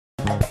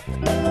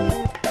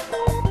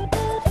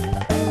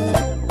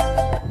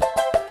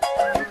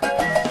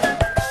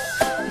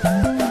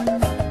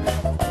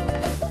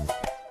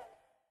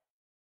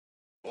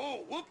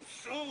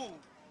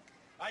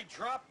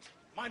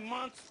my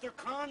monster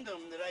condom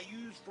that I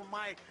use for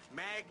my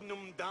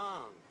Magnum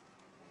dong.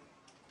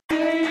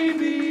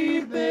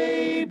 Baby,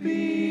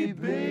 baby,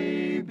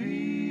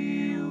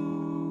 baby,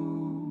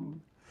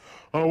 ooh.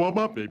 I want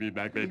my baby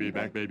back, baby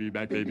back, baby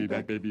back, baby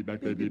back, baby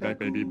back, baby back,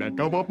 baby back.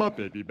 I want my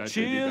baby back.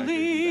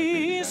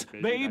 Chili's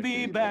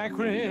baby back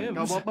ribs.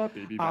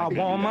 I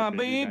want my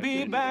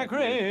baby back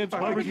ribs.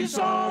 Barbecue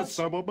sauce.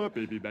 I want my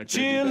baby back.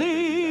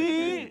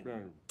 Chili.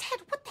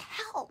 Ted, what the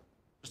hell?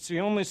 It's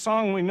the only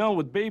song we know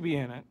with baby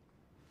in it.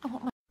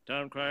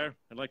 Town crier,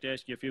 I'd like to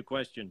ask you a few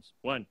questions.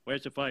 1,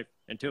 where's the fife?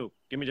 And 2,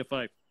 give me the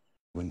fife.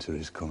 Winter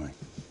is coming.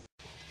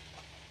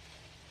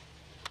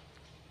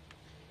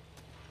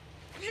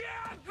 Yeah,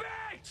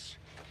 bitch!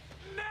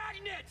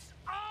 Magnets!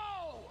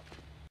 Oh!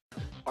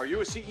 Are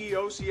you a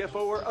CEO, CFO,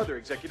 or other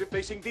executive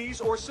facing these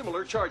or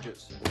similar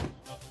charges?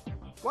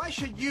 Why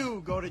should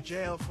you go to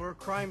jail for a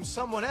crime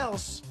someone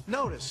else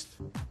noticed?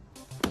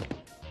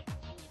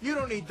 You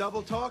don't need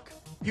double talk.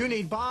 You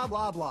need blah,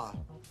 blah, blah.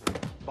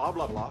 Blah,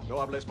 blah, blah. No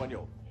habla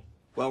español.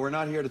 Well, we're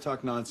not here to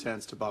talk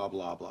nonsense to blah,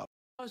 blah, blah.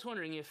 I was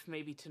wondering if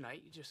maybe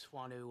tonight you just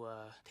want to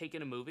take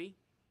in a movie,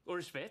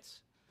 or Spitz,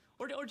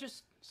 or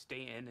just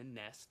stay in and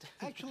nest.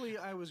 Actually,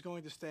 I was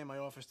going to stay in my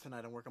office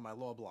tonight and work on my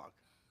law blog.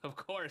 Of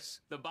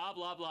course, the blah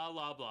blah blah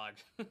law blog.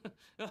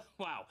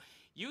 Wow,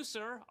 you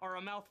sir are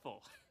a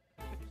mouthful.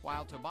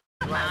 While to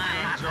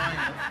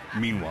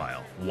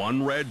Meanwhile,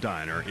 One Red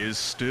Diner is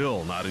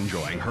still not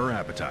enjoying her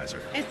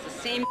appetizer. It's the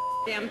same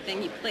damn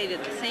thing. You played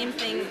it, the same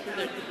thing.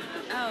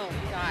 Oh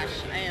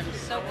gosh, I am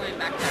so going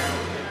back there.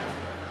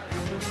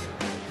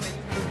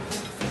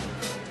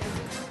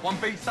 One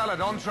beef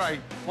salad entree,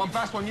 one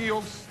Basque New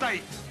York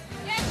steak.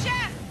 Yes,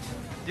 chef!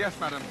 Yes,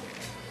 madam.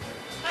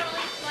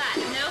 Totally flat,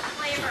 no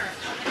flavor.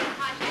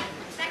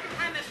 Second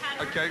time I've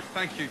had it. Okay,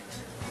 thank you.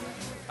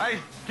 Hey,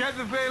 get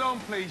the veal on,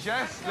 please,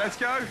 yes? Let's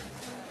go.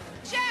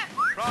 Chef!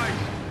 Right,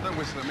 don't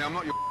whistle at me, I'm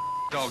not your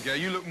dog, yeah?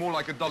 You look more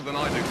like a dog than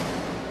I do.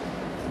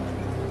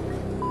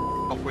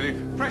 Off with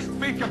you. Fresh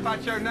beef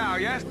carpaccio now,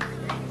 yes?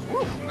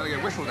 Woo, I'm gonna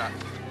get whistled at.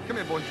 Come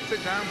here, boy,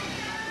 sit down.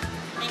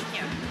 Thank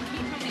you.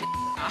 Can you tell me to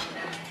off?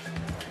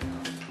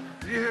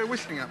 Did you hear her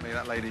whistling at me,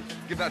 that lady?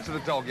 Give that to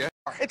the dog, yeah?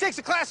 It takes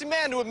a classy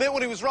man to admit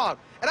when he was wrong.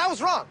 And I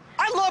was wrong.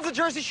 I love the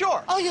Jersey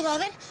Shore. Oh, you love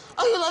it?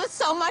 Oh, you love it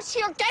so much?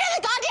 Here, get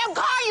in the goddamn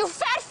car, you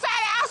fat,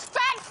 fat ass,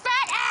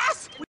 fat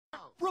ass!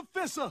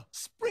 Professor,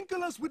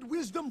 sprinkle us with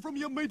wisdom from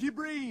your mighty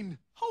brain.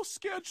 How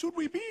scared should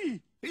we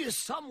be? He is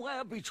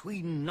somewhere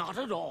between not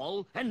at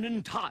all and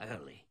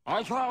entirely.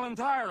 I call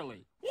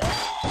entirely.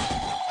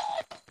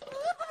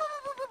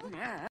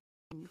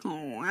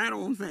 Oh, I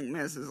don't think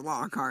Mrs.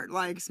 Lockhart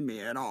likes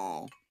me at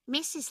all.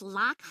 Mrs.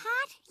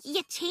 Lockhart?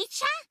 Your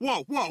teacher?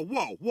 Whoa, whoa,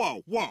 whoa,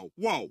 whoa, whoa,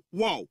 whoa,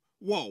 whoa,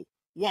 whoa,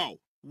 whoa,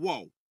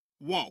 whoa,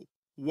 whoa,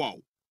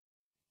 whoa.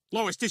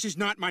 Lois, this is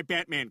not my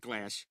Batman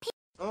glass.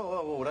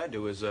 Well, what I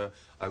do is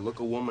I look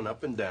a woman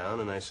up and down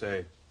and I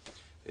say,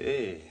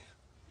 hey,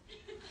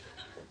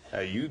 how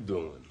you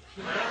doing?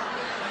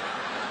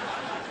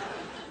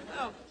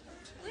 Oh,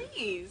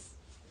 please.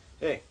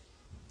 Hey,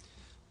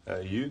 how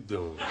you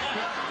doing?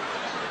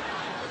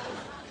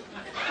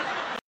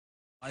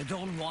 I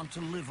don't want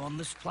to live on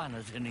this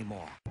planet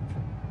anymore.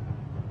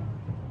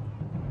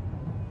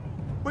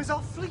 Where's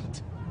our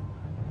fleet?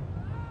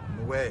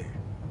 Away.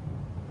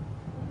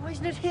 Why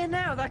isn't it here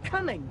now? They're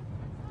coming.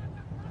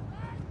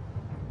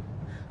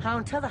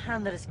 Hound, tell the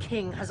Hound that his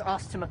king has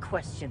asked him a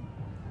question.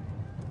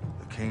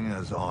 The king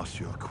has asked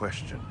you a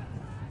question.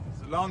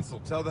 Sir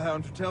Lancel, tell the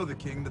Hound to tell the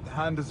king that the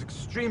Hand is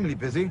extremely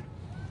busy.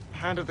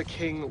 Hand of the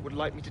King would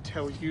like me to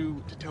tell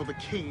you to tell the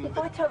king If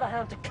I tell the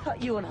Hound to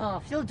cut you in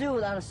half, you'll do it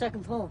without a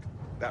second thought.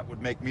 That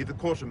would make me the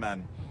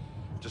quarterman.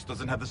 Just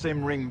doesn't have the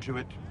same ring to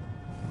it.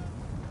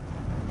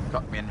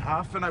 Cut me in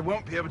half and I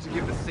won't be able to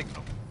give the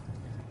signal.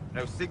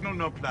 No signal,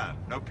 no plan.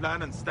 No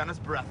plan, and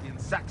Stannis Baratheon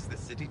sacks this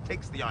city,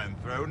 takes the Iron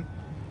Throne.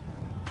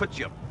 Put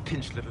your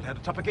pinched little head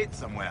atop a gate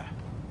somewhere.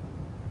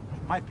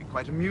 It might be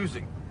quite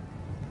amusing.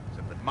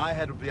 Except that my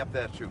head will be up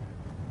there too.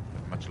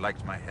 I've much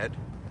liked my head.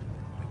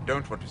 I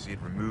don't want to see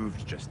it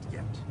removed just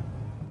yet.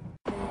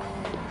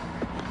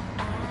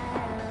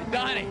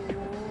 Donnie!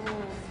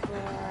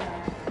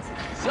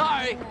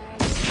 Sorry!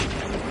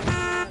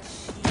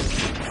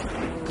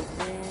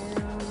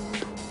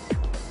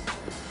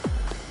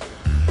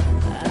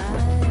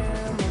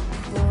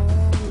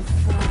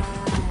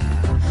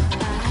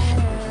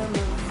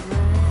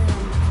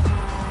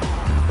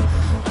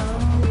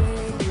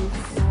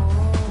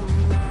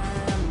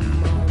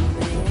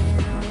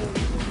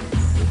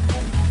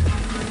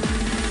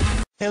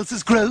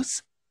 Elsa's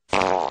gross.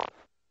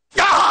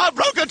 Ah!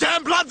 Broke a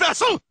damn blood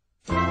vessel!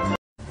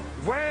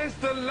 Where's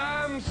the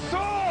lamb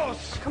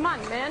sauce? Come on,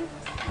 man.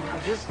 I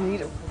just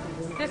need a...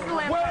 This is the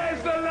lamb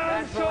Where's the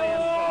lamb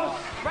sauce?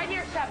 Right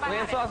here, chef.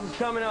 Lamb sauce is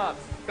coming up.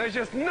 There's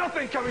just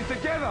nothing coming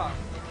together.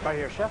 right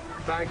here, chef.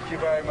 Thank you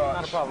very much.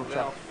 Not a problem,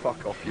 chef. Oh,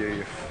 fuck off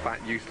you fat,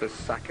 useless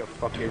sack of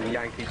fucking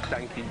Yankee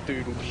danky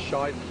doodle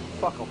shite.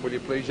 Fuck off, will you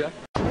please, yeah?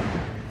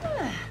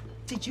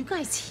 Did you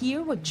guys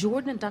hear what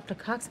Jordan and Dr.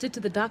 Cox did to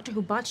the doctor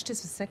who botched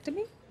his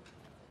vasectomy?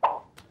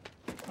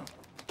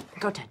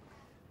 Go, Ted.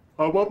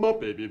 I want my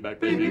baby back,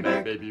 baby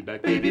back, baby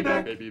back, baby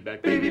back, baby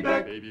back, baby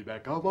back, baby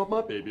back. I want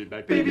my baby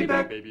back, baby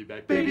back, baby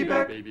back, baby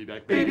back, baby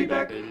back, baby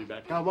back, baby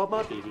back. I want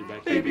my baby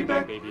back, baby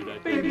back, baby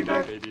back, baby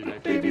back, baby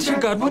back, baby back. Dear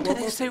God, what do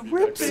they say,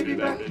 ribs?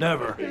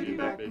 Never.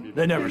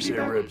 They never say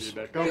ribs.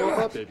 I want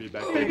my baby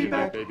back, baby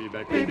back, baby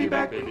back, baby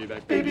back, baby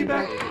back, baby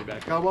back, baby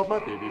back. I want my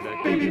baby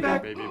back, baby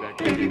back, baby back,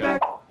 baby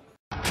back.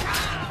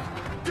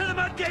 To the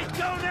mud gate,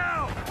 go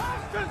now!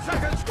 10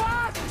 seconds,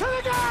 squad! To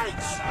the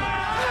gates!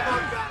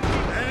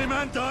 Any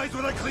man dies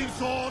with a clean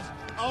sword,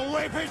 I'll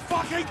rape his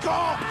fucking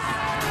corpse!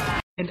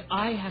 And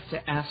I have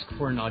to ask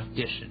for an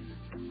audition.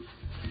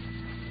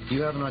 Do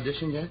you have an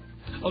audition yet?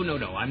 Oh, no,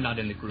 I'm not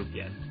in the group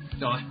yet.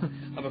 No,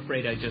 I'm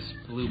afraid I just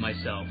blew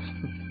myself.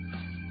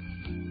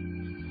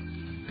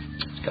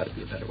 There's got to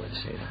be a better way to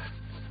say that.